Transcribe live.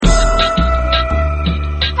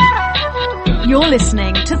You're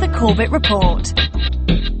listening to the Corbett Report.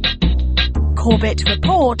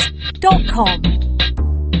 CorbettReport.com.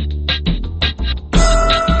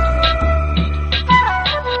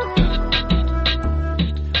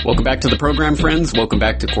 Welcome back to the program, friends. Welcome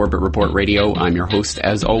back to Corbett Report Radio. I'm your host,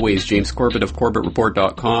 as always, James Corbett of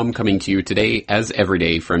CorbettReport.com, coming to you today, as every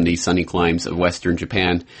day, from the sunny climes of Western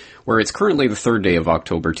Japan, where it's currently the third day of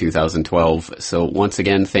October 2012. So once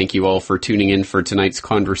again, thank you all for tuning in for tonight's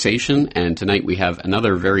conversation. And tonight we have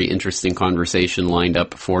another very interesting conversation lined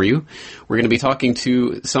up for you. We're going to be talking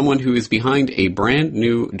to someone who is behind a brand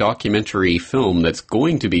new documentary film that's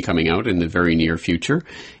going to be coming out in the very near future.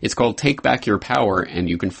 It's called Take Back Your Power, and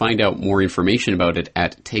you can find out more information about it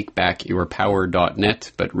at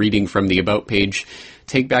takebackyourpower.net. But reading from the About page,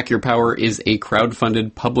 Take Back Your Power is a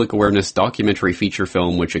crowd-funded public awareness documentary feature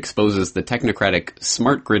film which exposes the technocratic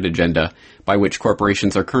smart grid agenda by which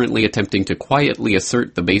corporations are currently attempting to quietly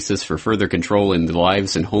assert the basis for further control in the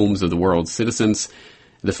lives and homes of the world's citizens.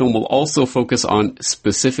 The film will also focus on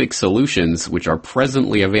specific solutions which are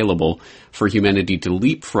presently available for humanity to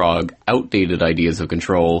leapfrog outdated ideas of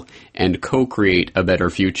control and co-create a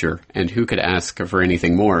better future. And who could ask for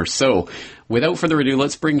anything more? So, without further ado,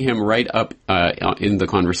 let's bring him right up in the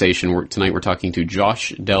conversation. Tonight we're talking to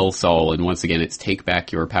Josh Del Sol, and once again, it's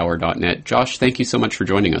takebackyourpower.net. Josh, thank you so much for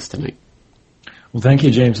joining us tonight. Well, thank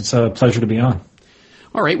you, James. It's a pleasure to be on.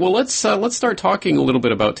 All right. Well, let's start talking a little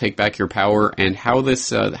bit about Take Back Your Power and how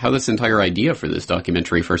this entire idea for this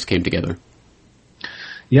documentary first came together.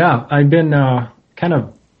 Yeah, I've been kind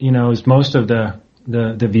of, as most of the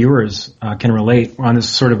viewers can relate, on this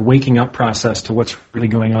sort of waking up process to what's really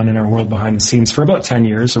going on in our world behind the scenes for about 10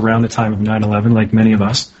 years, around the time of 9/11, like many of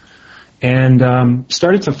us, and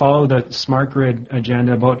started to follow the smart grid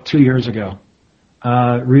agenda about 2 years ago.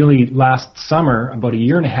 Really, last summer, about a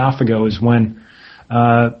year and a half ago, is when.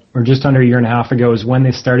 Or just under a year and a half ago, is when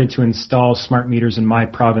they started to install smart meters in my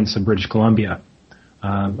province of British Columbia.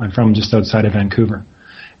 I'm from just outside of Vancouver.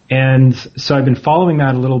 And so I've been following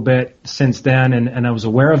that a little bit since then, and I was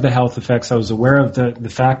aware of the health effects. I was aware of the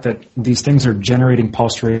fact that these things are generating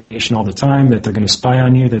pulse radiation all the time, that they're going to spy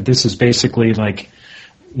on you, that this is basically like,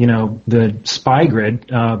 the spy grid,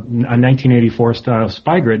 a 1984 style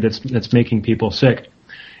spy grid that's making people sick.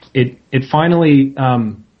 It finally,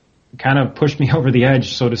 kind of pushed me over the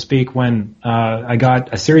edge, so to speak, when I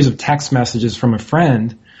got a series of text messages from a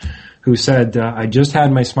friend who said, I just had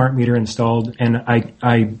my smart meter installed and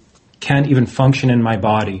I can't even function in my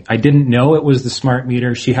body. I didn't know it was the smart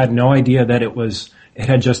meter. She had no idea that it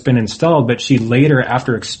had just been installed, but she later,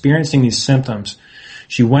 after experiencing these symptoms,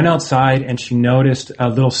 she went outside and she noticed a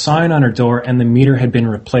little sign on her door and the meter had been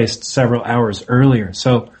replaced several hours earlier.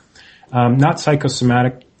 So, not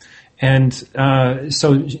psychosomatic. And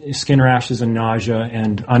so skin rashes and nausea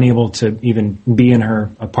and unable to even be in her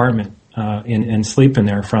apartment and sleep in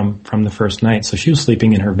there from the first night. So she was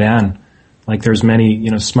sleeping in her van, like there's many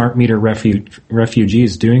smart meter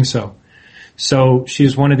refugees doing so. So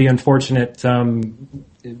she's one of the unfortunate 3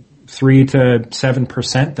 to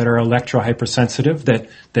 7% that are electrohypersensitive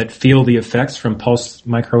that feel the effects from pulse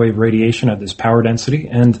microwave radiation at this power density.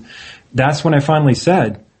 And that's when I finally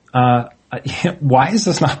said, why is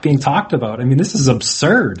this not being talked about? I mean, this is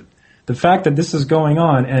absurd. The fact that this is going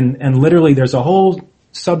on, and literally there's a whole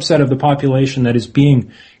subset of the population that is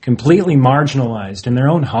being completely marginalized in their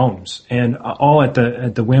own homes, and all at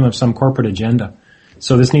the whim of some corporate agenda.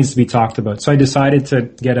 So this needs to be talked about. So I decided to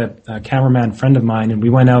get a cameraman friend of mine, and we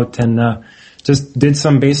went out and just did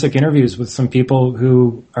some basic interviews with some people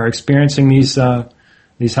who are experiencing these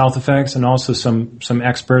health effects, and also some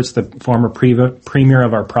experts, the former premier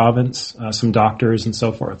of our province, some doctors and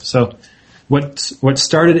so forth. So what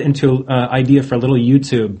started into idea for a little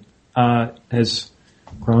YouTube has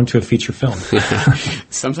grown to a feature film.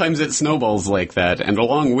 Sometimes it snowballs like that, and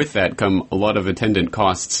along with that come a lot of attendant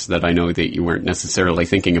costs that I know that you weren't necessarily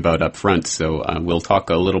thinking about up front. So we'll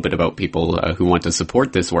talk a little bit about people who want to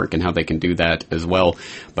support this work and how they can do that as well.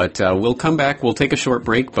 But we'll come back. We'll take a short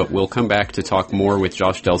break, but we'll come back to talk more with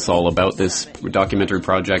Josh Del Sol about this documentary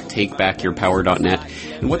project, takebackyourpower.net,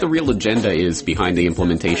 and what the real agenda is behind the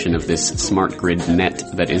implementation of this smart grid net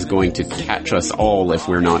that is going to catch us all if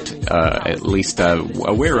we're not at least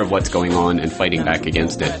aware of what's going on and fighting back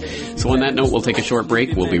against it. So on that note, we'll take a short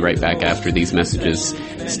break. We'll be right back after these messages.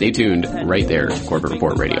 Stay tuned right there to Corbett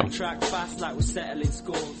Report Radio.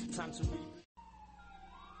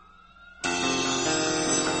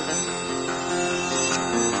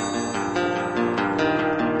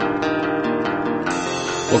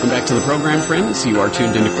 Welcome back to the program, friends. You are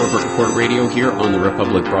tuned into Corbett Report Radio here on the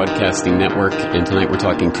Republic Broadcasting Network, and tonight we're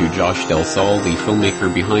talking to Josh Del Sol, the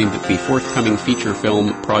filmmaker behind the forthcoming feature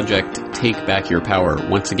film project Take Back Your Power.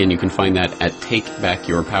 Once again, you can find that at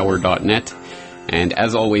takebackyyourpower.net. And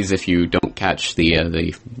as always, if you don't catch the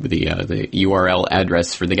URL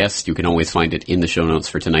address for the guest, you can always find it in the show notes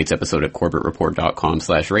for tonight's episode at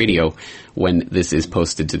corbettreport.com/radio when this is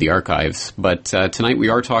posted to the archives. But tonight we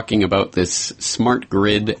are talking about this smart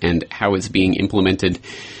grid and how it's being implemented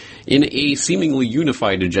in a seemingly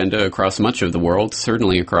unified agenda across much of the world,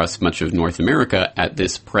 certainly across much of North America at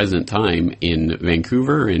this present time in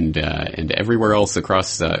Vancouver and everywhere else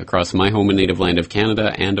across my home and native land of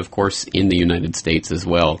Canada, and of course in the United States as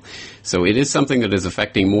well. So it is something that is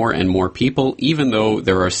affecting more and more people, even though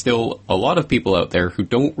there are still a lot of people out there who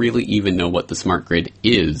don't really even know what the smart grid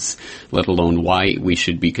is, let alone why we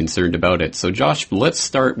should be concerned about it. So Josh, let's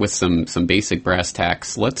start with some basic brass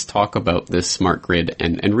tacks. Let's talk about this smart grid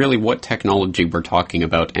and really what technology we're talking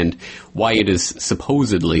about and why it is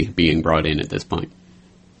supposedly being brought in at this point.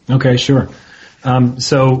 Okay, sure.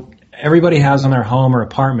 So everybody has on their home or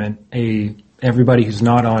apartment everybody who's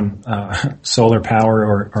not on solar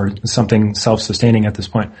power or something self-sustaining at this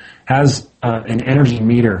point has an energy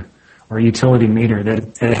meter or utility meter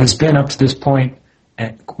that has been up to this point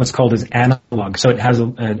at what's called as analog. So it has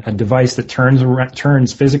a device that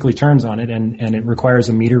physically turns on it, and it requires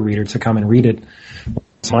a meter reader to come and read it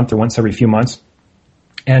once a month or once every few months.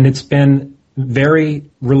 And it's been very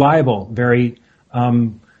reliable, very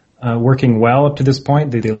working well up to this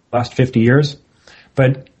point, the last 50 years.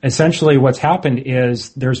 But essentially what's happened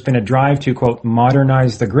is there's been a drive to, quote,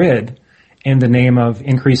 modernize the grid in the name of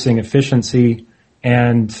increasing efficiency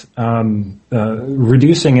and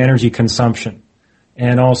reducing energy consumption.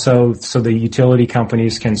 And also so the utility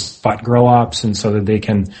companies can spot grow-ops and so that they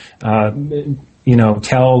can,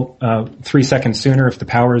 tell 3 seconds sooner if the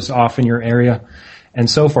power is off in your area and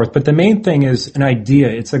so forth. But the main thing is an idea.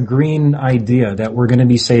 It's a green idea that we're going to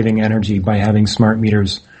be saving energy by having smart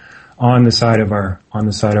meters on the side of our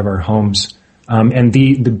homes, and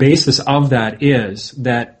the basis of that is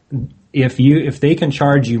that if they can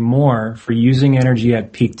charge you more for using energy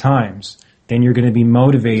at peak times, then you're going to be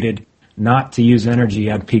motivated not to use energy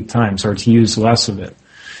at peak times or to use less of it.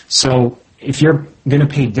 So if you're going to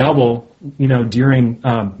pay double, during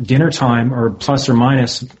dinner time or plus or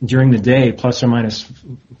minus during the day, plus or minus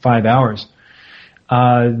 5 hours,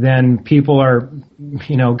 then people are,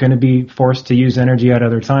 going to be forced to use energy at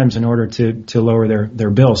other times in order to lower their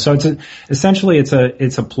bill. So essentially it's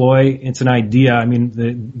a ploy. It's an idea. I mean,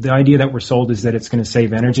 the idea that we're sold is that it's going to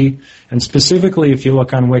save energy. And specifically, if you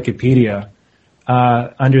look on Wikipedia,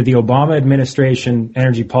 under the Obama administration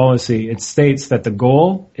energy policy, it states that the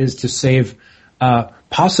goal is to save,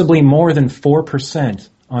 possibly more than 4%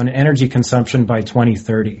 on energy consumption by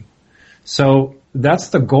 2030. So that's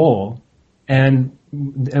the goal. And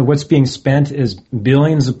what's being spent is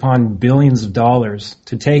billions upon billions of dollars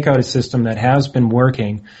to take out a system that has been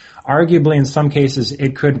working. Arguably, in some cases,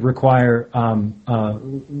 it could require,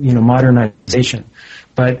 modernization,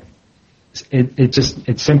 but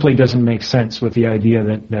it simply doesn't make sense with the idea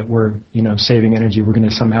that we're, saving energy. We're going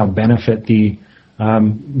to somehow benefit the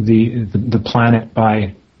planet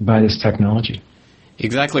by this technology.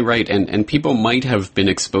 Exactly right, and people might have been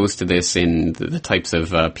exposed to this in the types of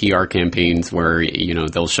PR campaigns where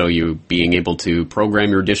they'll show you being able to program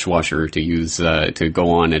your dishwasher to use to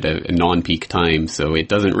go on at a non-peak time, so it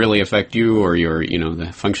doesn't really affect you or your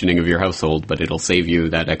the functioning of your household, but it'll save you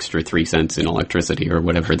that extra 3 cents in electricity or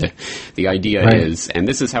whatever the idea right. is. And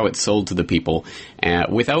this is how it's sold to the people,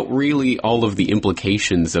 without really all of the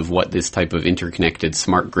implications of what this type of interconnected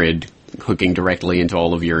smart grid hooking directly into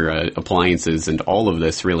all of your appliances and all of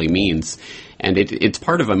this really means. And it's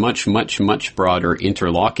part of a much, much, much broader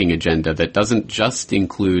interlocking agenda that doesn't just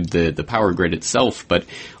include the power grid itself, but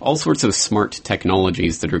all sorts of smart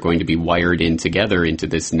technologies that are going to be wired in together into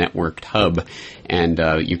this networked hub. And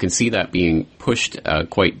you can see that being pushed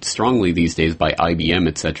quite strongly these days by IBM,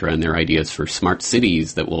 etc., and their ideas for smart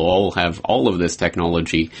cities that will all have all of this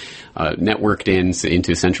technology networked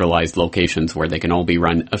into centralized locations where they can all be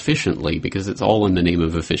run efficiently, because it's all in the name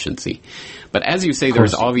of efficiency. But as you say,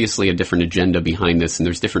 there's obviously a different agenda agenda behind this, and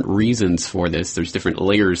there's different reasons for this. There's different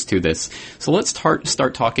layers to this. So let's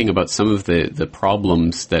start talking about some of the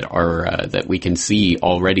problems that are that we can see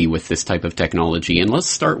already with this type of technology. And let's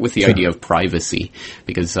start with the idea of privacy,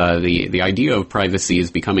 because the idea of privacy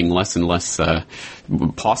is becoming less and less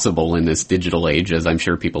possible in this digital age, as I'm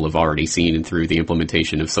sure people have already seen through the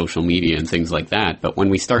implementation of social media and things like that. But when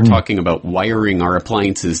we start talking about wiring our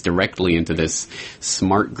appliances directly into this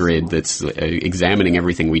smart grid that's examining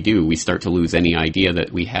everything we do, we start to lose any idea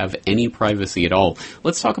that we have any privacy at all.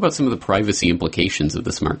 Let's talk about some of the privacy implications of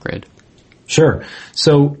the smart grid. Sure.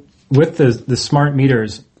 So with the smart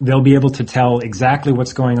meters, they'll be able to tell exactly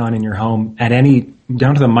what's going on in your home at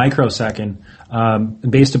down to the microsecond,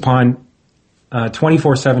 based upon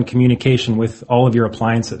 24/7 communication with all of your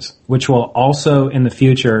appliances, which will also in the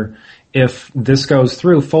future, if this goes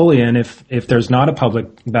through fully and if there's not a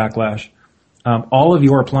public backlash, all of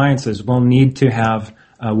your appliances will need to have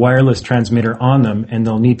a wireless transmitter on them, and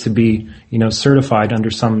they'll need to be, certified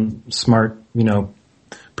under some smart,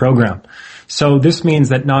 program. So this means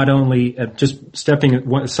that not only, just stepping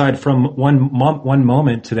aside from one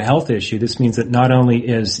moment to the health issue, this means that not only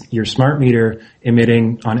is your smart meter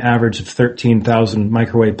emitting on average of 13,000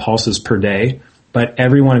 microwave pulses per day, but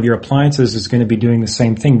every one of your appliances is going to be doing the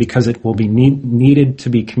same thing, because it will be needed to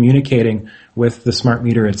be communicating with the smart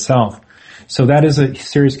meter itself. So that is a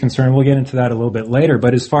serious concern. We'll get into that a little bit later.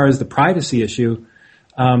 But as far as the privacy issue,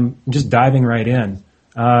 just diving right in.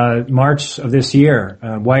 March of this year,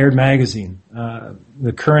 Wired magazine,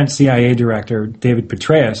 the current CIA director, David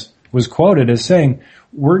Petraeus, was quoted as saying,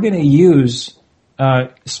 "We're going to use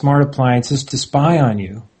smart appliances to spy on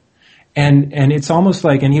you." And it's almost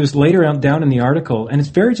like, and he was later down in the article, and it's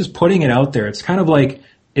very just putting it out there. It's kind of like,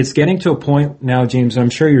 it's getting to a point now, James, I'm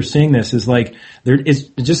sure you're seeing this, is like, it's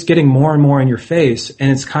just getting more and more in your face,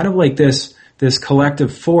 and it's kind of like this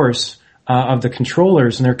collective force of the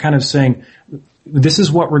controllers, and they're kind of saying, this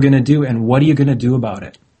is what we're going to do, and what are you going to do about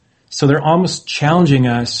it? So they're almost challenging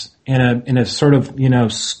us in a sort of,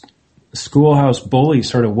 schoolhouse bully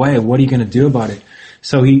sort of way. What are you going to do about it?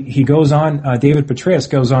 So he goes on, David Petraeus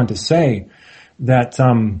goes on to say that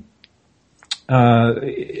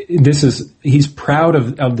he's proud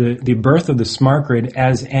of the birth of the smart grid,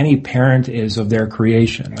 as any parent is of their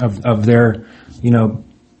creation, of their,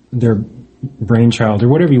 their brainchild, or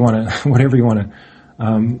whatever you want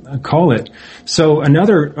to call it. So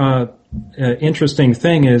another interesting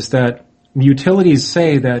thing is that utilities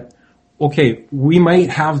say that, okay, we might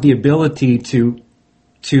have the ability to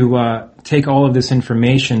take all of this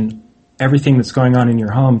information, everything that's going on in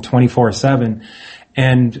your home 24/7,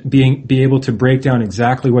 and be able to break down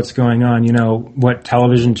exactly what's going on, what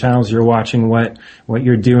television channels you're watching, what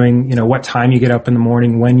you're doing, what time you get up in the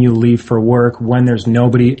morning, when you leave for work, when there's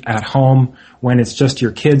nobody at home, when it's just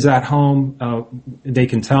your kids at home. They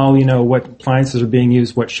can tell, what appliances are being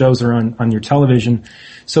used, what shows are on your television.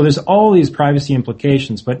 So there's all these privacy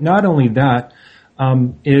implications. But not only that,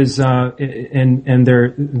 and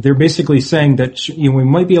they're basically saying that we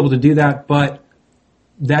might be able to do that, but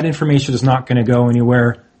that information is not going to go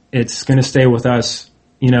anywhere. It's going to stay with us.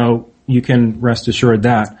 You can rest assured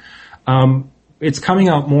that. It's coming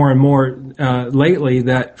out more and more lately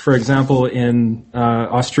that, for example, in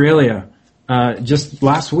Australia, just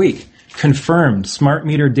last week, confirmed smart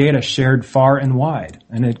meter data shared far and wide.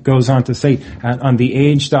 And it goes on to say on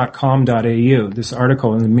theage.com.au, this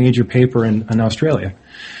article in a major paper in Australia.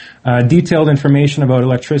 Detailed information about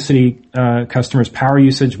electricity customers' power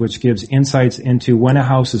usage, which gives insights into when a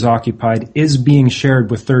house is occupied, is being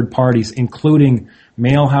shared with third parties, including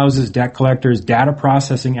mail houses, debt collectors, data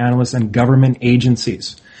processing analysts, and government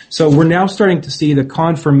agencies. So we're now starting to see the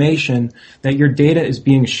confirmation that your data is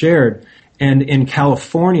being shared. And in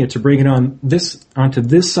California, to bring it onto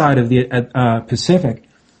this side of the Pacific,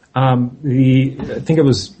 I think it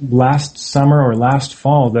was last summer or last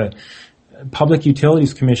fall, the Public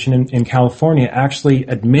Utilities Commission in California actually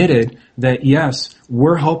admitted that, yes,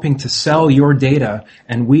 we're hoping to sell your data,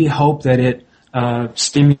 and we hope that it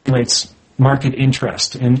stimulates market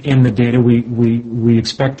interest in the data. We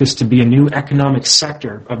expect this to be a new economic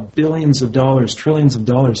sector of billions of dollars, trillions of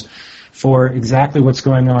dollars for exactly what's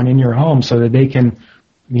going on in your home, so that they can,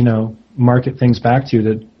 market things back to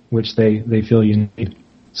you which they feel you need.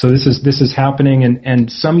 So this is happening,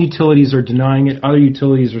 and some utilities are denying it. Other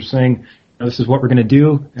utilities are saying, this is what we're going to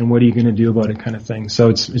do, and what are you going to do about it, kind of thing. So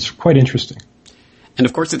it's quite interesting. And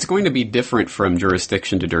of course, it's going to be different from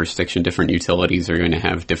jurisdiction to jurisdiction. Different utilities are going to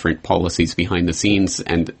have different policies behind the scenes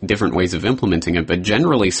and different ways of implementing it. But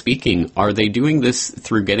generally speaking, are they doing this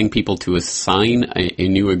through getting people to assign a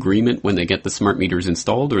new agreement when they get the smart meters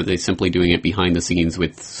installed, or are they simply doing it behind the scenes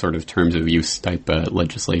with sort of terms of use type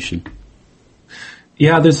legislation?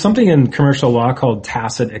 Yeah, there's something in commercial law called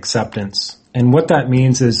tacit acceptance. And what that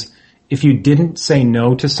means is if you didn't say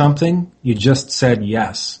no to something, you just said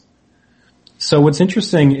yes. So what's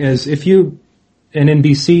interesting is and in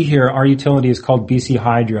BC here, our utility is called BC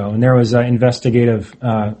Hydro, and there was an investigative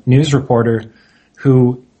news reporter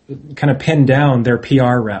who kind of pinned down their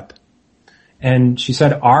PR rep. And she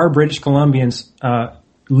said, are British Columbians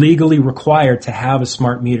legally required to have a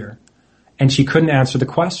smart meter? And she couldn't answer the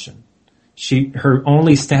question. Her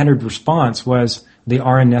only standard response was, they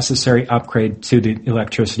are a necessary upgrade to the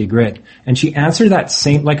electricity grid. And she answered that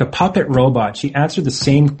same, like a puppet robot, she answered the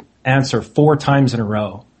same answer 4 times in a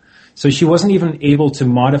row. So she wasn't even able to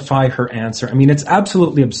modify her answer. I mean, it's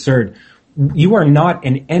absolutely absurd. You are not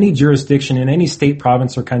in any jurisdiction, in any state,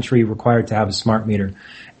 province, or country required to have a smart meter.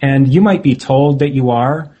 And you might be told that you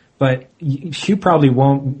are, but you probably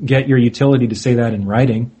won't get your utility to say that in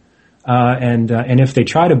writing. And if they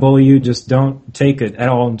try to bully you, just don't take it at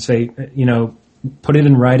all and say, put it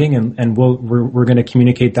in writing and we're going to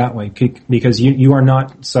communicate that way, because you are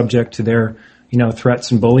not subject to their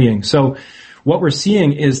threats and bullying. So what we're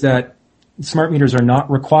seeing is that smart meters are not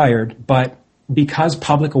required, but because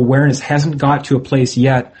public awareness hasn't got to a place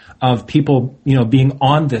yet of people, being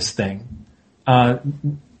on this thing, the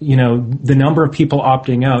number of people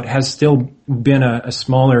opting out has still been a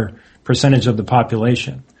smaller percentage of the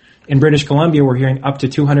population. In British Columbia, we're hearing up to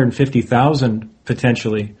 250,000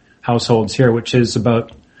 potentially households here, which is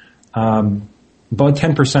about 10%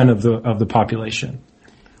 of the population.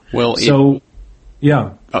 Well,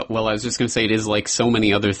 yeah. Well, I was just going to say, it is like so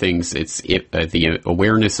many other things. The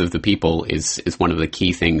awareness of the people is one of the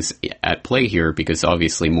key things at play here, because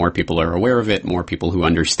obviously more people are aware of it, more people who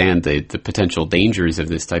understand the potential dangers of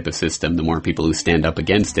this type of system, the more people who stand up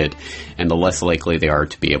against it, and the less likely they are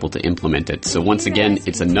to be able to implement it. So once again,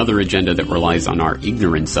 it's another agenda that relies on our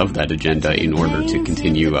ignorance of that agenda in order to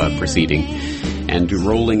continue proceeding and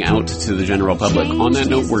rolling out to the general public. On that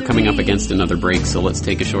note, we're coming up against another break, so let's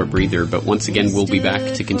take a short breather. But once again, we'll be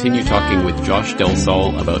back to continue talking with Josh Del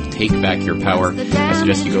Sol about Take Back Your Power. I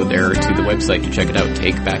suggest you go there to the website to check it out,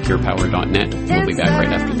 takebackyourpower.net. We'll be back right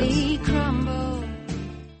after this.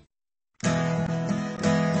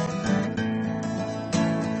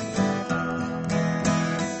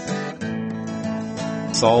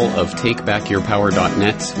 Saul of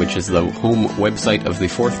takebackyourpower.net, which is the home website of the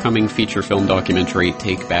forthcoming feature film documentary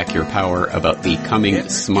Take Back Your Power, about the coming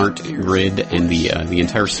smart grid and the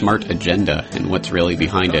entire smart agenda and what's really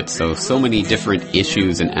behind it. So many different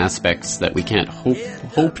issues and aspects that we can't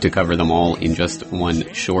hope to cover them all in just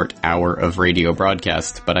one short hour of radio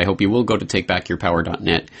broadcast. But I hope you will go to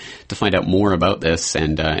takebackyourpower.net to find out more about this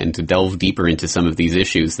and to delve deeper into some of these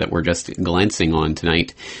issues that we're just glancing on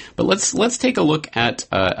tonight. But let's take a look at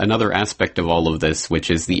another aspect of all of this,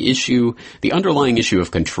 which is the underlying issue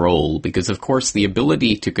of control, because of course the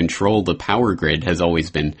ability to control the power grid has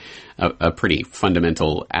always been a pretty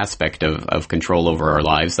fundamental aspect of control over our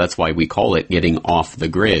lives. That's why we call it getting off the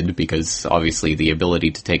grid, because obviously the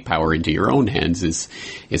ability to take power into your own hands is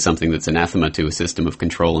something that's anathema to a system of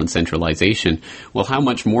control and centralization. Well, how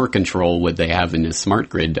much more control would they have in a smart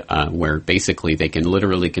grid, where basically they can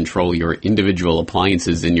literally control your individual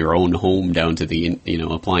appliances in your own home down to the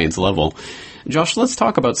appliance level? Josh, let's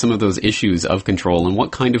talk about some of those issues of control and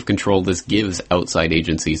what kind of control this gives outside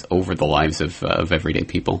agencies over the lives of everyday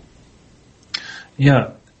people.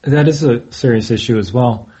 Yeah, that is a serious issue as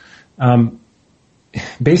well.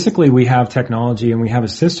 Basically, we have technology and we have a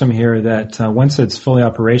system here that once it's fully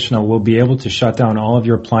operational, will be able to shut down all of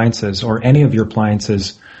your appliances or any of your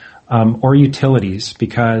appliances or utilities,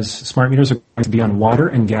 because smart meters are going to be on water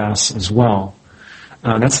and gas as well.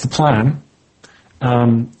 That's the plan.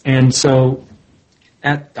 And so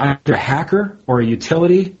at either a hacker or a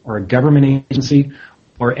utility or a government agency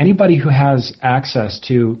or anybody who has access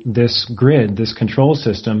to this grid, this control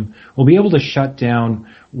system, will be able to shut down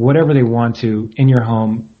whatever they want to in your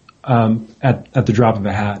home at the drop of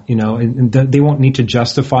a hat. And they won't need to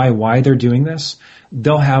justify why they're doing this.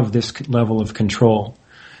 They'll have this level of control.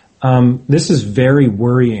 This is very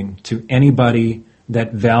worrying to anybody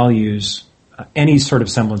that values any sort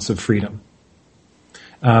of semblance of freedom.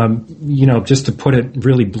 Just to put it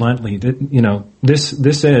really bluntly, this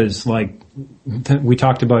is like, we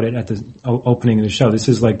talked about it at the opening of the show. This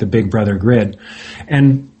is like the Big Brother grid.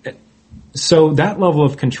 And so that level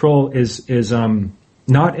of control is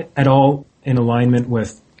not at all in alignment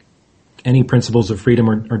with any principles of freedom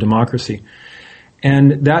or democracy.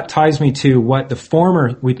 And that ties me to what the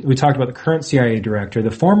former, we talked about the current CIA director.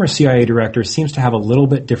 The former CIA director seems to have a little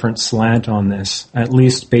bit different slant on this, at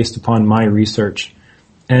least based upon my research.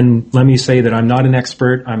 And let me say that I'm not an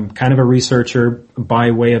expert. I'm kind of a researcher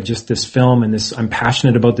by way of just this film and this. I'm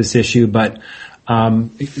passionate about this issue, but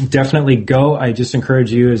definitely go. I just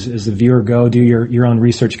encourage you as the viewer, go do your own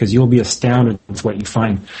research because you'll be astounded with what you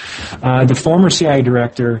find. The former CIA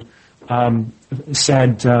director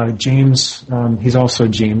said, James, he's also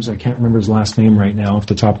James. I can't remember his last name right now off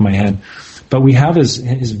the top of my head. But we have his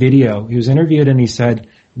video. He was interviewed and he said,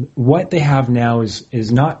 what they have now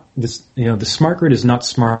is not this, the smart grid is not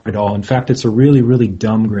smart at all. In fact, it's a really, really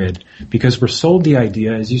dumb grid because we're sold the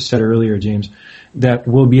idea, as you said earlier, James, that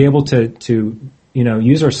we'll be able to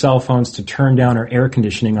use our cell phones to turn down our air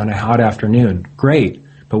conditioning on a hot afternoon. Great.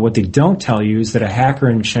 But what they don't tell you is that a hacker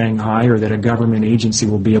in Shanghai or that a government agency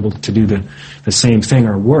will be able to do the same thing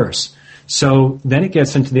or worse. So then it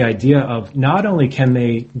gets into the idea of not only can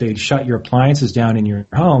they shut your appliances down in your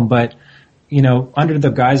home, but under the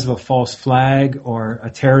guise of a false flag or a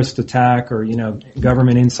terrorist attack or,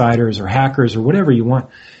 government insiders or hackers or whatever you want,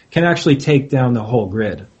 can actually take down the whole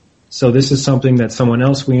grid. So this is something that someone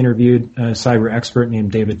else we interviewed, a cyber expert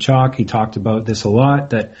named David Chalk, he talked about this a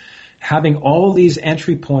lot, that having all these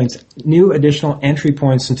entry points, new additional entry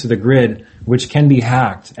points into the grid, which can be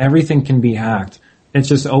hacked, everything can be hacked. It's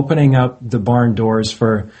just opening up the barn doors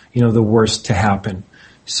for, the worst to happen.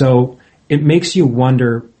 So it makes you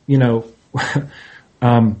wonder, we're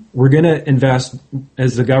going to invest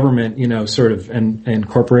as the government, and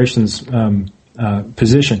corporations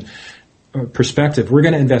position perspective. We're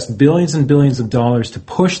going to invest billions and billions of dollars to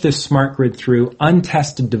push this smart grid through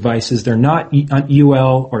untested devices. They're not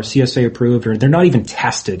UL or CSA approved, or they're not even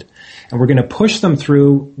tested. And we're going to push them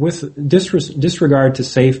through with disregard to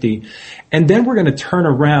safety. And then we're going to turn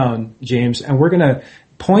around, James, and we're going to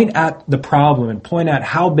point at the problem and point at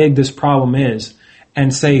how big this problem is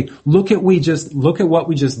and say, look at what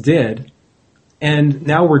we just did. And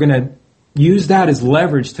now we're going to use that as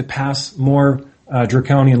leverage to pass more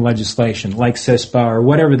draconian legislation like CISPA or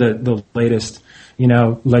whatever the latest,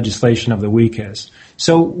 legislation of the week is.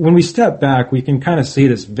 So when we step back, we can kind of see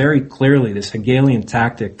this very clearly, this Hegelian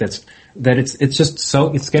tactic it's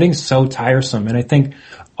getting so tiresome. And I think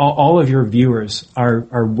all of your viewers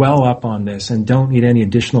are well up on this and don't need any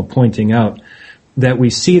additional pointing out that we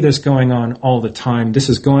see this going on all the time. This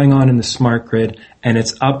is going on in the smart grid, and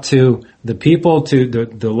it's up to the people, to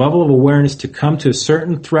the level of awareness to come to a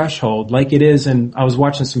certain threshold, like it is. And I was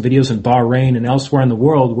watching some videos in Bahrain and elsewhere in the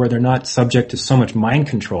world where they're not subject to so much mind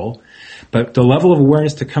control, but the level of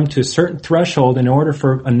awareness to come to a certain threshold in order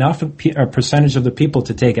for enough a percentage of the people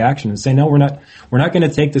to take action and say, no, we're not going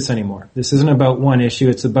to take this anymore. This isn't about one issue.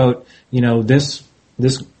 It's about, this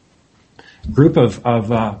group of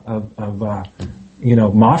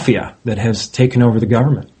mafia that has taken over the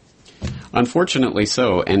government. Unfortunately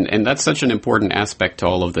so, and that's such an important aspect to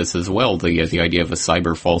all of this as well, the idea of a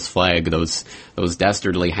cyber false flag, those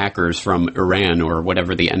dastardly hackers from Iran or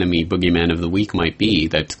whatever the enemy boogeyman of the week might be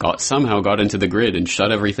that somehow got into the grid and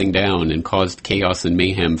shut everything down and caused chaos and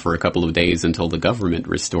mayhem for a couple of days until the government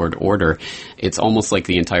restored order. It's almost like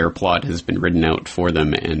the entire plot has been written out for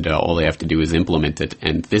them and all they have to do is implement it,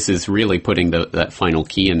 and this is really putting that final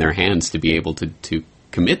key in their hands to be able to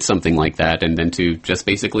commit something like that, and then to just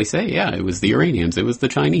basically say, yeah, it was the Iranians, it was the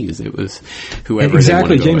Chinese, it was whoever.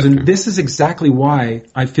 Exactly, they want to James, and this is exactly why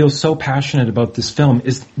I feel so passionate about this film.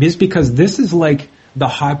 Is because this is like the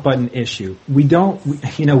hot button issue. We don't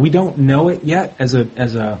know it yet as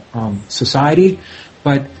a society,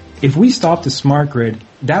 but if we stop the smart grid,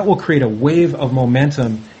 that will create a wave of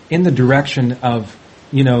momentum in the direction of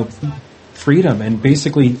freedom and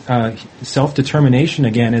basically self-determination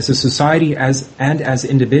again as a society as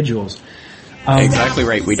individuals. Exactly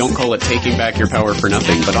right. We don't call it taking back your power for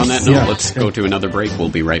nothing. But on that note, let's go to another break. We'll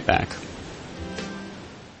be right back.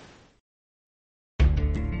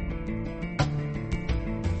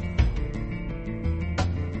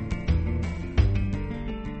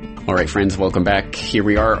 All right, friends, welcome back. Here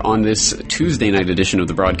we are on this Tuesday night edition of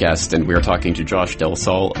the broadcast, and we are talking to Josh Del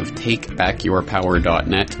Sol of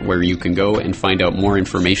TakeBackYourPower.net, where you can go and find out more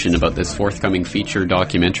information about this forthcoming feature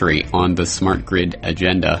documentary on the smart grid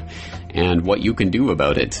agenda and what you can do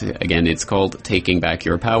about it. Again, it's called Taking Back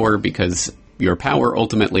Your Power because your power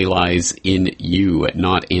ultimately lies in you,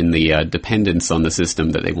 not in the dependence on the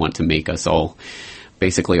system that they want to make us all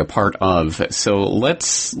basically a part of. So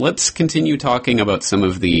let's continue talking about some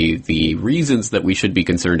of the reasons that we should be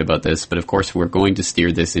concerned about this. But of course, we're going to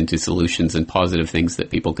steer this into solutions and positive things that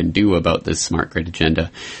people can do about this smart grid agenda.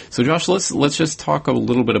 So Josh, let's just talk a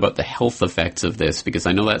little bit about the health effects of this, because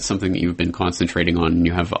I know that's something that you've been concentrating on and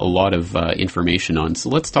you have a lot of information on. So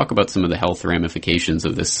let's talk about some of the health ramifications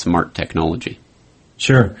of this smart technology.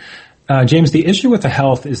 Sure. James, the issue with the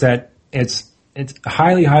health is that it's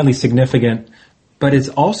highly, highly significant, but it's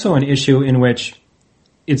also an issue in which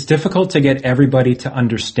it's difficult to get everybody to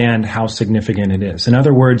understand how significant it is. In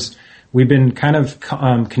other words, we've been kind of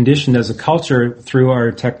conditioned as a culture through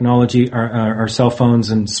our technology, our cell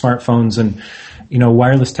phones and smartphones and,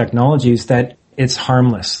 wireless technologies, that it's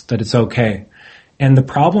harmless, that it's okay. And the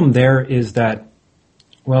problem there is that,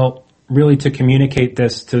 well, really to communicate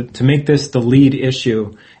this, to make this the lead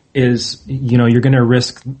issue is, you're going to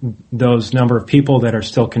risk those number of people that are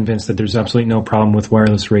still convinced that there's absolutely no problem with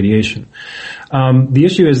wireless radiation. The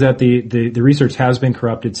issue is that the research has been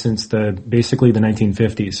corrupted since basically the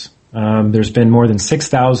 1950s. There's been more than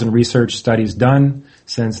 6,000 research studies done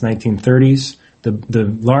since 1930s. The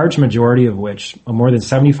large majority of which, more than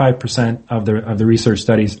 75% of the research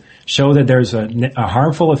studies, show that there's a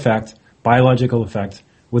harmful effect, biological effect,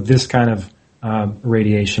 with this kind of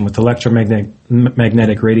radiation, with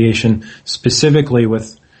electromagnetic radiation, specifically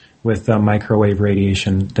with microwave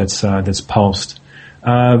radiation that's pulsed.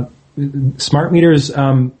 Smart meters.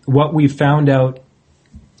 What we found out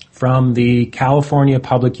from the California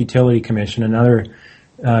Public Utility Commission, another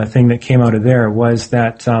thing that came out of there, was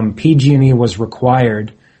that PG&E was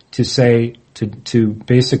required to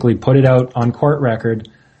basically put it out on court record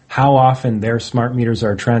how often their smart meters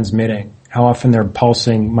are transmitting, how often they're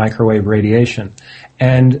pulsing microwave radiation.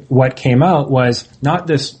 And what came out was not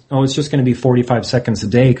this, it's just going to be 45 seconds a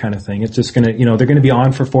day kind of thing. It's just going to, they're going to be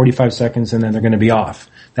on for 45 seconds and then they're going to be off.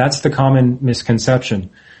 That's the common misconception.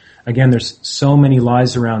 Again, there's so many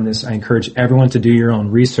lies around this. I encourage everyone to do your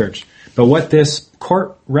own research. But what this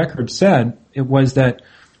court record said, it was that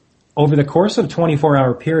over the course of a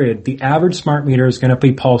 24-hour period, the average smart meter is going to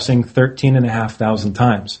be pulsing 13,500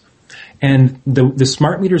 times. And the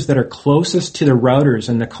smart meters that are closest to the routers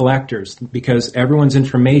and the collectors, because everyone's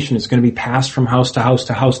information is going to be passed from house to house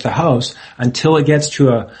to house to house until it gets to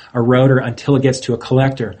a router, until it gets to a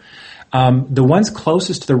collector. The ones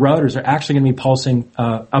closest to the routers are actually going to be pulsing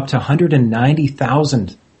up to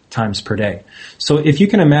 190,000 times per day. So if you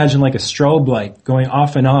can imagine like a strobe light going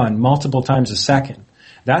off and on multiple times a second,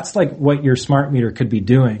 that's like what your smart meter could be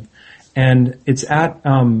doing. And it's at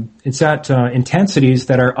intensities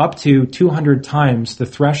that are up to 200 times the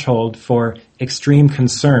threshold for extreme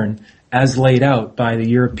concern as laid out by the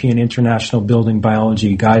European International Building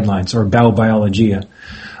Biology Guidelines, or Baubiologia.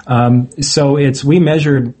 So we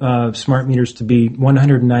measured smart meters to be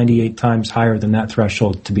 198 times higher than that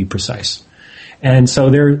threshold, to be precise. And so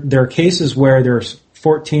there are cases where there's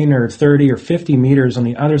 14 or 30 or 50 meters on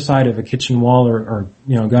the other side of a kitchen wall or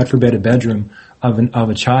God forbid, a bedroom of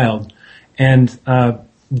a child. And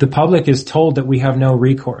the public is told that we have no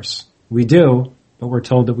recourse. We do, but we're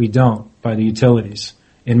told that we don't by the utilities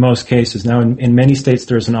in most cases. Now, in many states,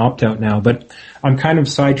 there's an opt-out now, but I'm kind of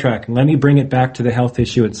sidetracking. Let me bring it back to the health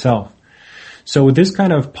issue itself. So with this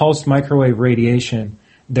kind of pulsed microwave radiation,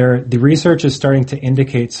 the research is starting to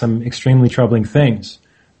indicate some extremely troubling things.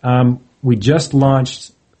 We just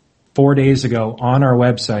launched 4 days ago on our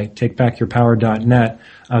website, takebackyourpower.net,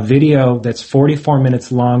 a video that's 44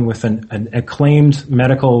 minutes long with an acclaimed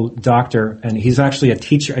medical doctor, and he's actually a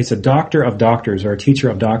teacher. He's a doctor of doctors, or a teacher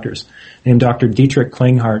of doctors, named Dr. Dietrich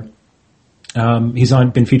Klinghardt. He's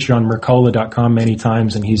been featured on Mercola.com many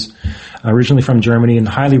times, and he's originally from Germany and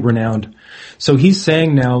highly renowned. So he's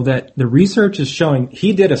saying now that the research is showing,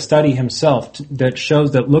 he did a study himself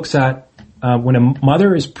that looks at when a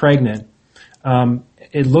mother is pregnant,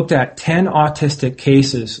 it looked at 10 autistic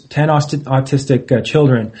cases, 10 autistic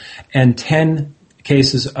children, and 10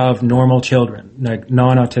 cases of normal children, like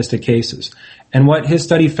non-autistic cases. And what his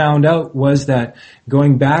study found out was that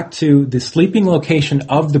going back to the sleeping location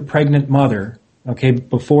of the pregnant mother,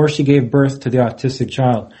 before she gave birth to the autistic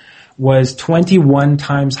child, was 21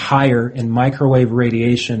 times higher in microwave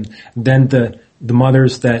radiation than the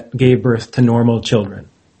mothers that gave birth to normal children.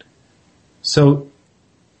 So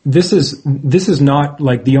this is not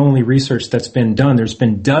like the only research that's been done. There's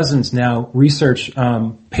been dozens now research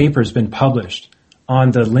papers been published on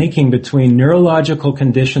the linking between neurological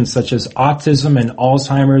conditions such as autism and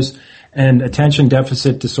Alzheimer's and attention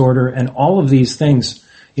deficit disorder and all of these things.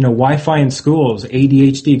 Wi-Fi in schools,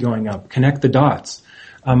 ADHD going up, connect the dots.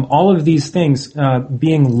 All of these things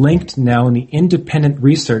being linked now in the independent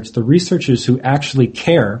research, the researchers who actually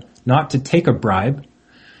care not to take a bribe,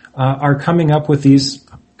 are coming up with these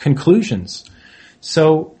conclusions.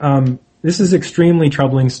 So this is extremely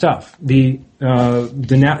troubling stuff.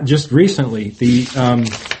 Just recently, the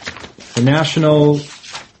national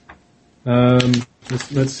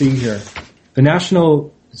let's see here, the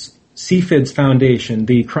National CFIDS Foundation,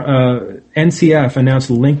 the NCF, announced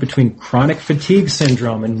a link between chronic fatigue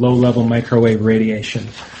syndrome and low-level microwave radiation.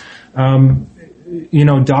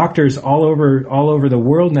 Doctors all over the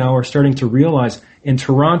world now are starting to realize. In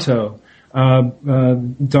Toronto,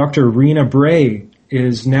 Dr. Rena Bray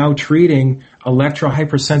is now treating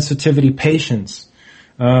electrohypersensitivity patients.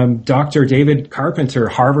 Dr. David Carpenter,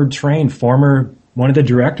 Harvard-trained, one of the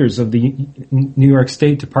directors of the New York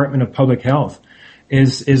State Department of Public Health,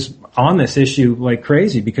 is on this issue like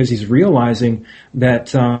crazy because he's realizing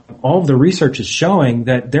that all of the research is showing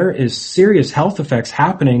that there is serious health effects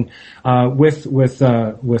happening with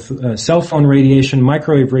cell phone radiation,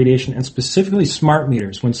 microwave radiation, and specifically smart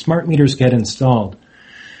meters when smart meters get installed.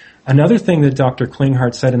 Another thing that Dr.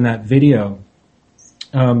 Klinghardt said in that video,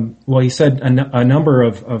 he said a number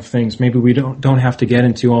of things. Maybe we don't have to get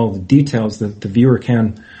into all the details that the viewer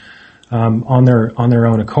can on their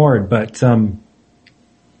own accord, but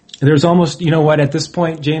there's almost, at this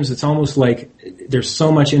point, James, it's almost like there's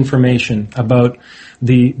so much information about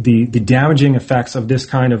the damaging effects of this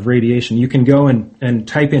kind of radiation. You can go and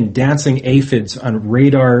type in dancing aphids on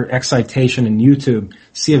radar excitation in YouTube,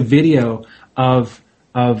 see a video of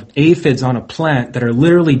aphids on a plant that are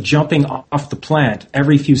literally jumping off the plant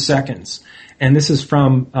every few seconds. And this is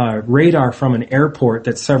from radar from an airport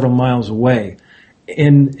that's several miles away.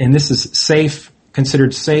 And this is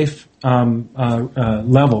considered safe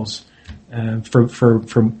levels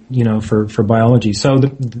for biology. So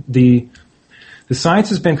the science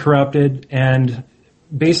has been corrupted, and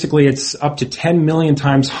basically it's up to 10 million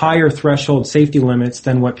times higher threshold safety limits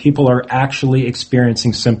than what people are actually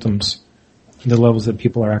experiencing symptoms, the levels that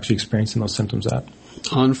people are actually experiencing those symptoms at.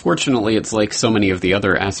 Unfortunately, it's like so many of the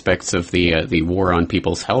other aspects of the war on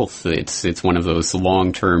people's health. It's one of those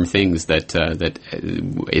long-term things that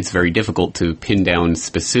it's very difficult to pin down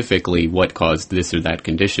specifically what caused this or that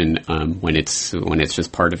condition when it's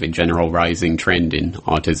just part of a general rising trend in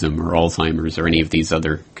autism or Alzheimer's or any of these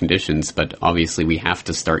other conditions. But obviously, we have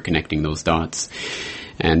to start connecting those dots.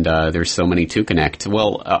 And there's so many to connect.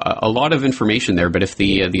 Well, a lot of information there, but if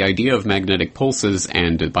the idea of magnetic pulses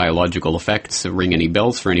and biological effects ring any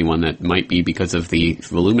bells for anyone, that might be because of the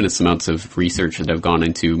voluminous amounts of research that have gone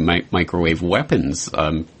into microwave weapons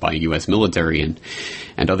by U.S. military and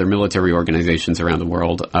other military organizations around the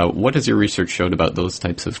world. What has your research showed about those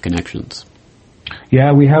types of connections?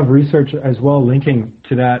 Yeah, we have research as well linking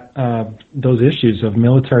to that those issues of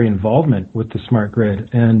military involvement with the smart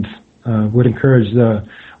grid, and would encourage the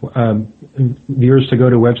viewers to go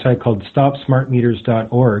to a website called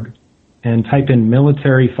stopsmartmeters.org and type in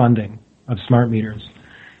military funding of smart meters.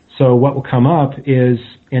 So what will come up is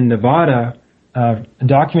in Nevada, a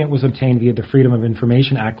document was obtained via the Freedom of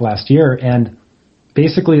Information Act last year, and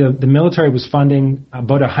basically the military was funding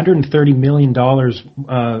about $130 million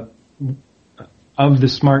of the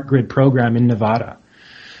smart grid program in Nevada.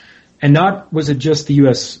 And not was it just the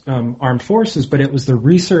U.S. Armed Forces, but it was the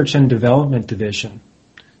Research and Development Division.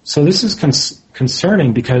 So this is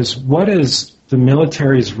concerning because what is the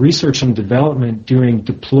military's research and development doing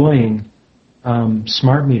deploying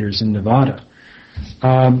smart meters in Nevada?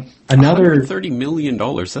 Another $130 million.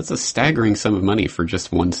 That's a staggering sum of money for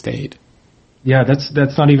just one state. Yeah,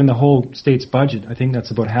 that's not even the whole state's budget. I think that's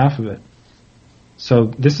about half of it. So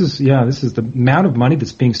this is the amount of money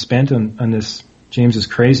that's being spent on this. James, is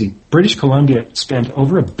crazy. British Columbia spent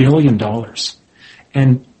over $1 billion,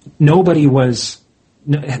 and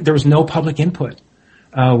there was no public input.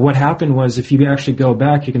 What happened was, if you actually go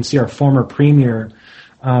back, you can see our former premier,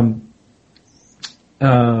 Gordon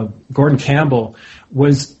Campbell,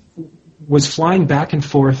 was flying back and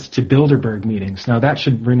forth to Bilderberg meetings. Now that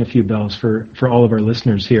should ring a few bells for all of our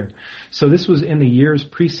listeners here. So this was in the years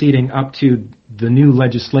preceding up to the new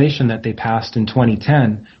legislation that they passed in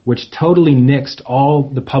 2010, which totally nixed all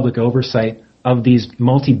the public oversight of these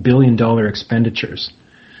multi-billion-dollar expenditures.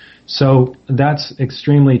 So that's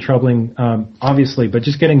extremely troubling, obviously. But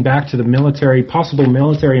just getting back to the possible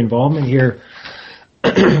military involvement here,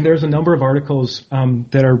 there's a number of articles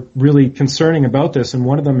that are really concerning about this, and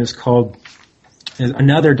one of them is called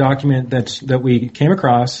another document that we came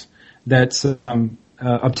across that's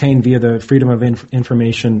obtained via the Freedom of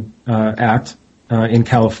Information Act in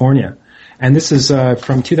California, and this is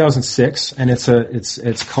from 2006, and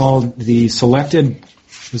it's called the Selected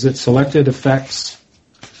is it selected effects,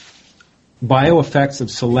 bioeffects of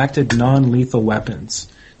selected non-lethal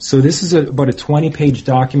weapons. So this is about a 20-page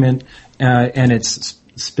document, and it's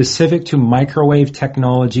specific to microwave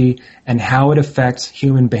technology and how it affects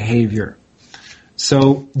human behavior.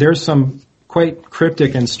 So there's some quite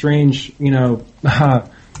cryptic and strange,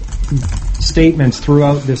 statements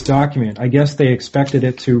throughout this document. I guess they expected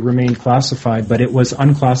it to remain classified, but it was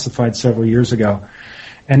unclassified several years ago.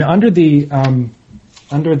 And under the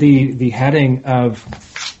heading of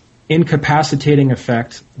incapacitating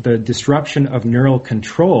effect, the disruption of neural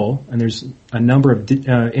control, and there's a number of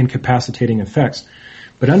incapacitating effects.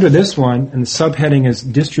 But under this one, and the subheading is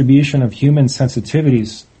distribution of human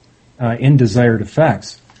sensitivities in desired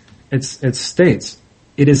effects, it states,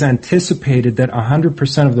 it is anticipated that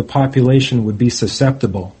 100% of the population would be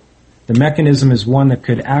susceptible. The mechanism is one that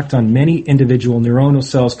could act on many individual neuronal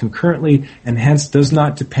cells concurrently and hence does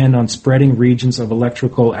not depend on spreading regions of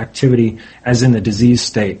electrical activity as in the disease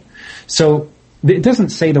state. So it doesn't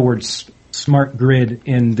say the word smart grid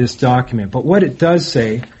in this document, but what it does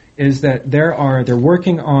say is that they're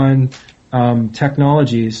working on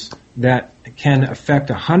technologies that can affect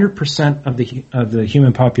 100% of the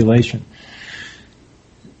human population.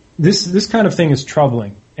 This kind of thing is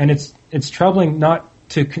troubling, and it's troubling not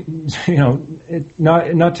to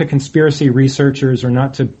not to conspiracy researchers or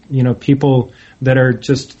not to people that are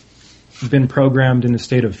just been programmed in a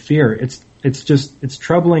state of fear. It's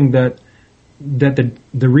troubling that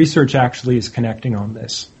the research actually is connecting on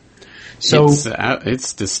this. So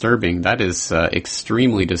it's disturbing. That is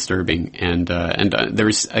extremely disturbing, and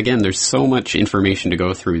there's so much information to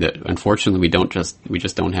go through that unfortunately we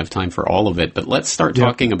just don't have time for all of it. But let's start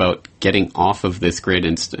talking about getting off of this grid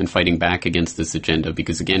and fighting back against this agenda,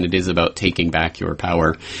 because again, it is about taking back your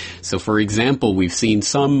power. So, for example, we've seen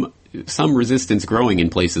some resistance growing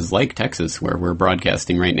in places like Texas, where we're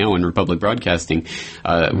broadcasting right now in Republic Broadcasting.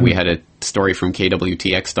 We had a story from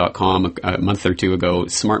KWTX.com a month or two ago,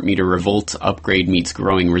 smart meter revolt, upgrade meets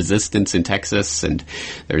growing resistance in Texas, and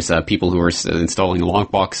there's people who are installing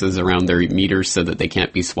lock boxes around their meters so that they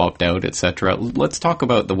can't be swapped out, etc. Let's talk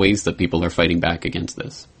about the ways that people are fighting back against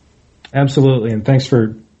this. Absolutely, and thanks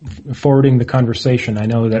for forwarding the conversation. I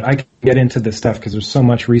know that I can get into this stuff because there's so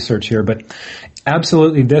much research here, but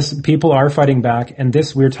absolutely, people are fighting back. And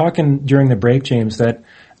we were talking during the break, James, that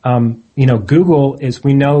Google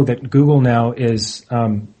we know that Google now is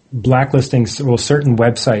blacklisting. Certain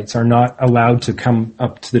websites are not allowed to come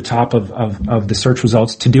up to the top of the search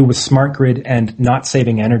results to do with smart grid and not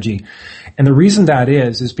saving energy. And the reason that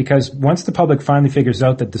is because once the public finally figures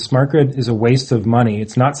out that the smart grid is a waste of money,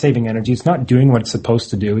 it's not saving energy, it's not doing what it's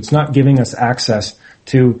supposed to do, it's not giving us access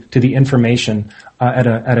to the information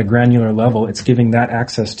at a granular level, it's giving that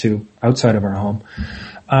access to outside of our home.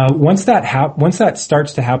 Once that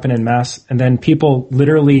starts to happen in mass, and then people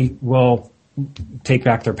literally will take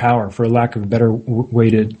back their power, for lack of a better way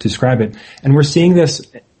to describe it. And we're seeing this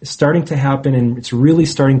starting to happen, and it's really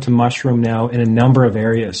starting to mushroom now in a number of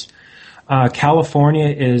areas. California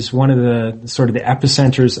is one of the sort of the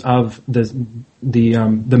epicenters of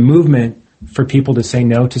the movement for people to say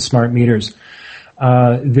no to smart meters.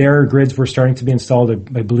 Their grids were starting to be installed,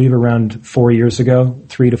 I believe, around 3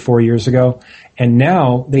 to 4 years ago. And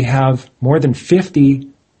now they have more than 50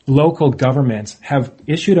 local governments have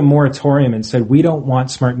issued a moratorium and said, we don't want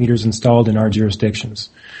smart meters installed in our jurisdictions.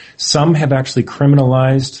 Some have actually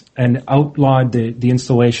criminalized and outlawed the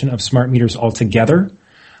installation of smart meters altogether.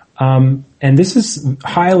 And this is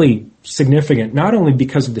highly significant, not only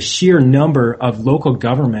because of the sheer number of local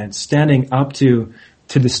governments standing up to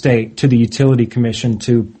the state, to the utility commission,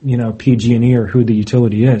 to PG&E or who the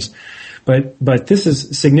utility is, but this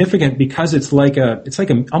is significant because it's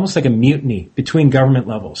almost like a mutiny between government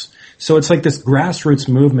levels. So it's like this grassroots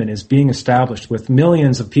movement is being established with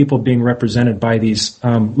millions of people being represented by these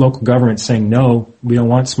local governments saying no, we don't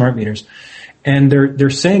want smart meters. And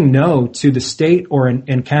they're saying no to the state or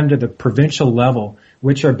in Canada, the provincial level,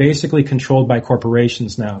 which are basically controlled by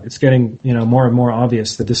corporations now. It's getting, more and more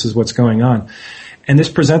obvious that this is what's going on. And this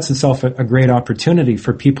presents itself a great opportunity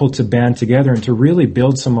for people to band together and to really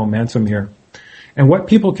build some momentum here. And what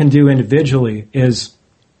people can do individually is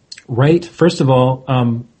write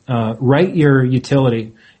your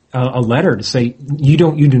utility a letter to say you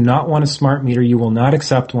do not want a smart meter, you will not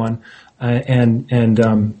accept one,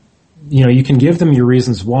 you can give them your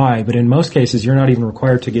reasons why, but in most cases, you're not even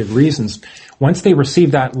required to give reasons. Once they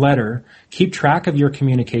receive that letter, keep track of your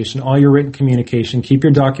communication, all your written communication, keep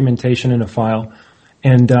your documentation in a file,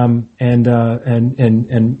 and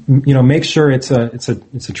make sure it's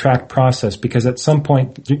a tracked process, because at some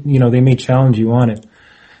point, they may challenge you on it.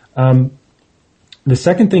 The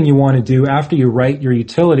second thing you want to do after you write your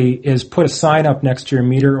utility is put a sign up next to your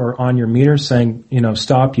meter or on your meter saying,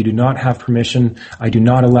 stop, you do not have permission. I do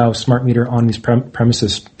not allow smart meter on these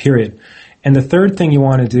premises, period. And the third thing you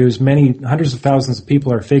want to do is hundreds of thousands of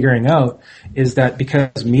people are figuring out is that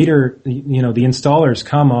because the installers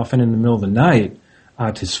come often in the middle of the night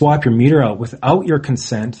to swap your meter out without your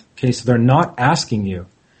consent, okay, so they're not asking you.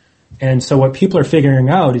 And so what people are figuring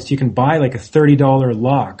out is you can buy like a $30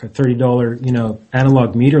 lock, a $30,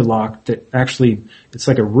 analog meter lock that actually, it's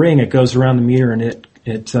like a ring. It goes around the meter and it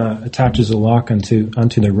attaches a lock onto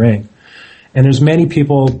the ring. And there's many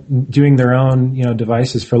people doing their own,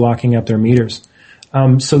 devices for locking up their meters.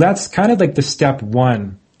 So that's kind of like the step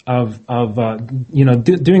one of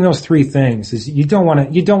doing those three things is you don't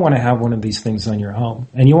want to have one of these things on your home.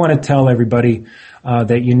 And you want to tell everybody,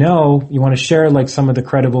 that you want to share like some of the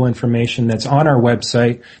credible information that's on our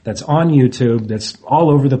website, that's on YouTube, that's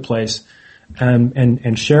all over the place,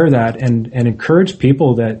 and share that and encourage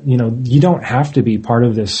people that, you don't have to be part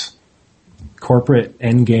of this corporate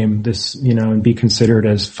endgame, and be considered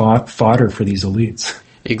as fodder for these elites.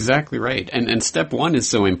 Exactly right. And step one is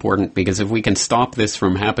so important because if we can stop this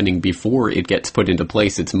from happening before it gets put into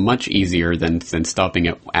place, it's much easier than stopping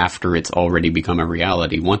it after it's already become a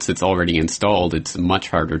reality. Once it's already installed, it's much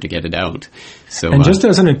harder to get it out. So, and just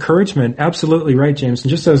as an encouragement, absolutely right, James,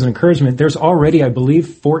 and just as an encouragement, there's already, I believe,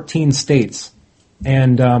 14 states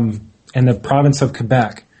and the province of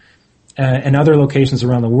Quebec and other locations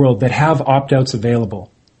around the world that have opt-outs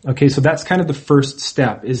available. Okay, so that's kind of the first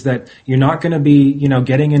step, is that you're not going to be,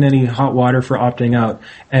 getting in any hot water for opting out.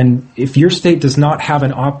 And if your state does not have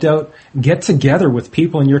an opt-out, get together with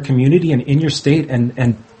people in your community and in your state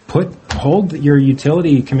and hold your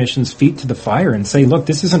utility commission's feet to the fire and say, look,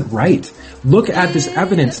 this isn't right. Look at this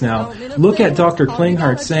evidence now. Look at Dr.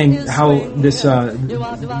 Klinghardt saying how this,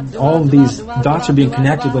 all of these dots are being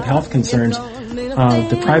connected with health concerns.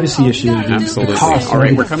 The privacy issue. Absolutely. All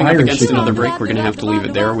right, we're coming up against another break. We're going to have to leave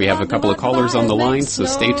it there. We have a couple of callers on the line, so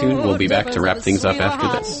stay tuned. We'll be back to wrap things up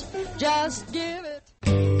after this. Just give it.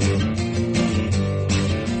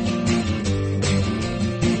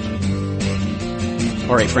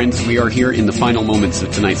 All right, friends, we are here in the final moments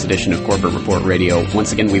of tonight's edition of Corbett Report Radio.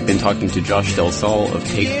 Once again, we've been talking to Josh Del Sol of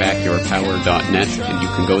TakeBackYourPower.net, and you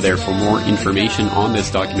can go there for more information on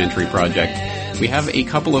this documentary project. We have a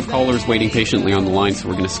couple of callers waiting patiently on the line, so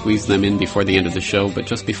we're going to squeeze them in before the end of the show. But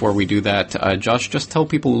just before we do that, Josh, just tell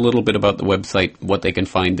people a little bit about the website, what they can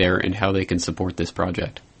find there, and how they can support this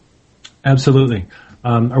project. Absolutely.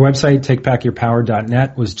 Our website,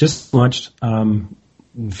 TakeBackYourPower.net, was just launched a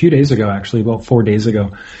few days ago, actually, about 4 days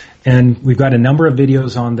ago. And we've got a number of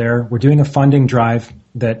videos on there. We're doing a funding drive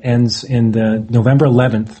that ends in the November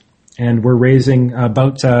 11th, and we're raising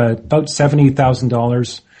about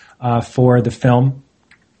 $70,000 for the film.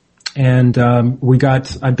 And I've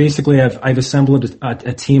assembled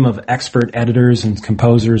a team of expert editors and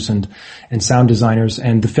composers and sound designers,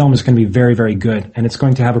 and the film is going to be very, very good, and it's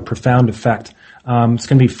going to have a profound effect. It's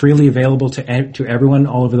going to be freely available to everyone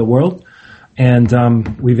all over the world. And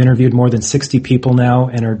we've interviewed more than 60 people now,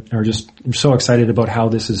 and are just so excited about how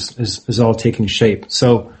this is all taking shape.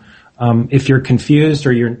 So if you're confused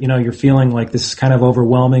or you're feeling like this is kind of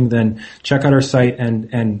overwhelming, then check out our site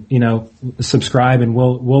and subscribe, and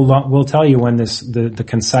we'll tell you when the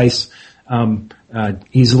concise,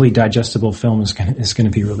 easily digestible film is going to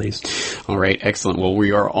be released. All right, excellent. Well,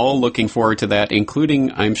 we are all looking forward to that,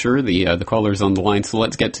 including, I'm sure, the callers on the line. So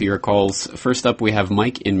let's get to your calls. First up, we have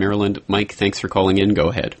Mike in Maryland. Mike, thanks for calling in. Go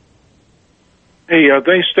ahead. Hey,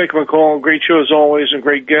 thanks for taking my call. Great show as always, and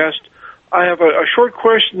great guest. I have a short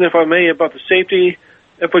question, if I may, about the safety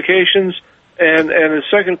implications, and a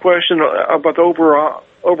second question about the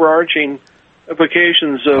overarching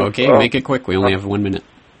implications of... Okay, make it quick. We only have 1 minute.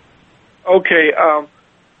 Okay.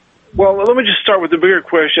 Well, let me just start with the bigger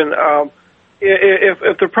question.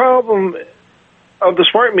 If the problem of the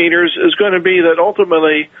smart meters is going to be that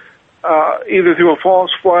ultimately, either through a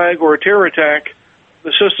false flag or a terror attack,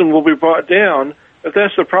 the system will be brought down, if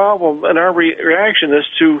that's the problem, and our reaction is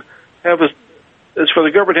for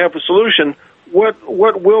the government to have a solution,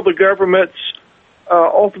 what will the government's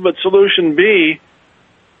ultimate solution be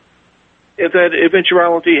if that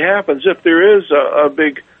eventuality happens, if there is a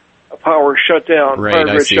big power shutdown? Right,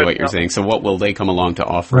 I see what you're saying. So what will they come along to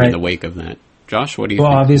offer in the wake of that? Josh, what do you think?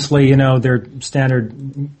 Well, obviously, their standard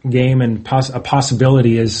game and a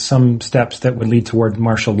possibility is some steps that would lead toward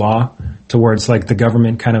martial law, towards like the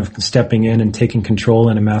government kind of stepping in and taking control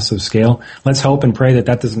in a massive scale. Let's hope and pray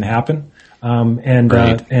that doesn't happen. And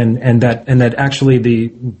that actually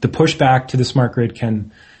the pushback to the smart grid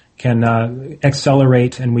can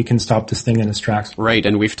accelerate, and we can stop this thing in its tracks. Right,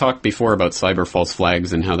 and we've talked before about cyber false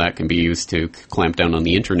flags and how that can be used to clamp down on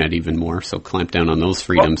the internet even more, so clamp down on those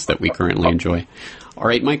freedoms that we currently enjoy. All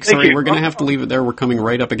right, Mike, sorry, we're going to have to leave it there. We're coming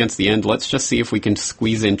right up against the end. Let's just see if we can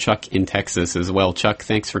squeeze in Chuck in Texas as well. Chuck,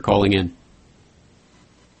 thanks for calling in.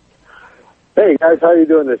 Hey, guys, how you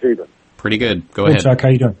doing this evening? Pretty good. Go ahead. Chuck, how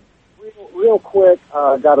you doing? Real quick,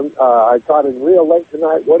 I got in real late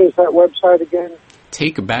tonight. What is that website again?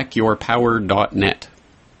 TakeBackYourPower.net.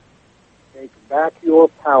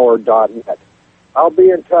 TakeBackYourPower.net. I'll be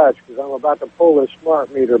in touch because I'm about to pull this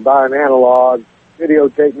smart meter by an analog,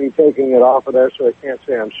 videotape me taking it off of there so they can't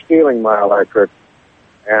say I'm stealing my electric,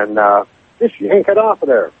 and just yank it off of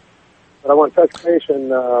there. But I want to touch base and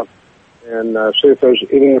see if there's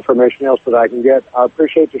any information else that I can get. I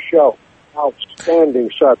appreciate the show. Outstanding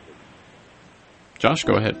subject. Josh,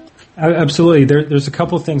 go ahead. Absolutely. There's a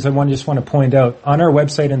couple of things I just want to point out. On our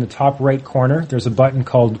website in the top right corner, there's a button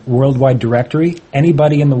called Worldwide Directory.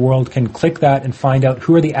 Anybody in the world can click that and find out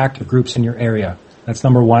who are the active groups in your area. That's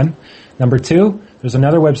number one. Number two, there's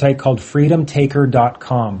another website called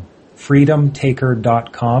freedomtaker.com.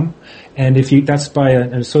 freedomtaker.com. And that's by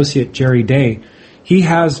an associate, Jerry Day. He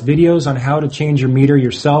has videos on how to change your meter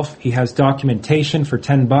yourself. He has documentation for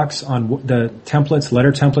 $10 on the templates,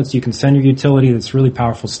 letter templates you can send your utility. That's really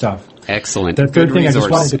powerful stuff. Excellent. The third Good thing resource. I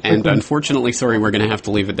just wanted to quickly... And unfortunately, sorry, we're going to have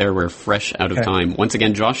to leave it there. We're fresh out of time. Once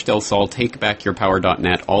again, Josh Del Sol,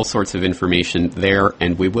 TakeBackYourPower.net, all sorts of information there,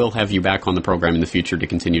 and we will have you back on the program in the future to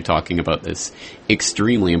continue talking about this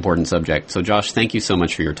extremely important subject. So, Josh, thank you so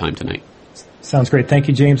much for your time tonight. Sounds great. Thank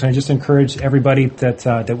you, James. And I just encourage everybody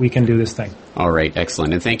that we can do this thing. All right.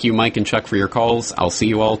 Excellent. And thank you, Mike and Chuck, for your calls. I'll see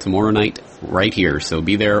you all tomorrow night right here. So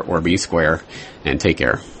be there or be square, and take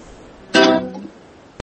care.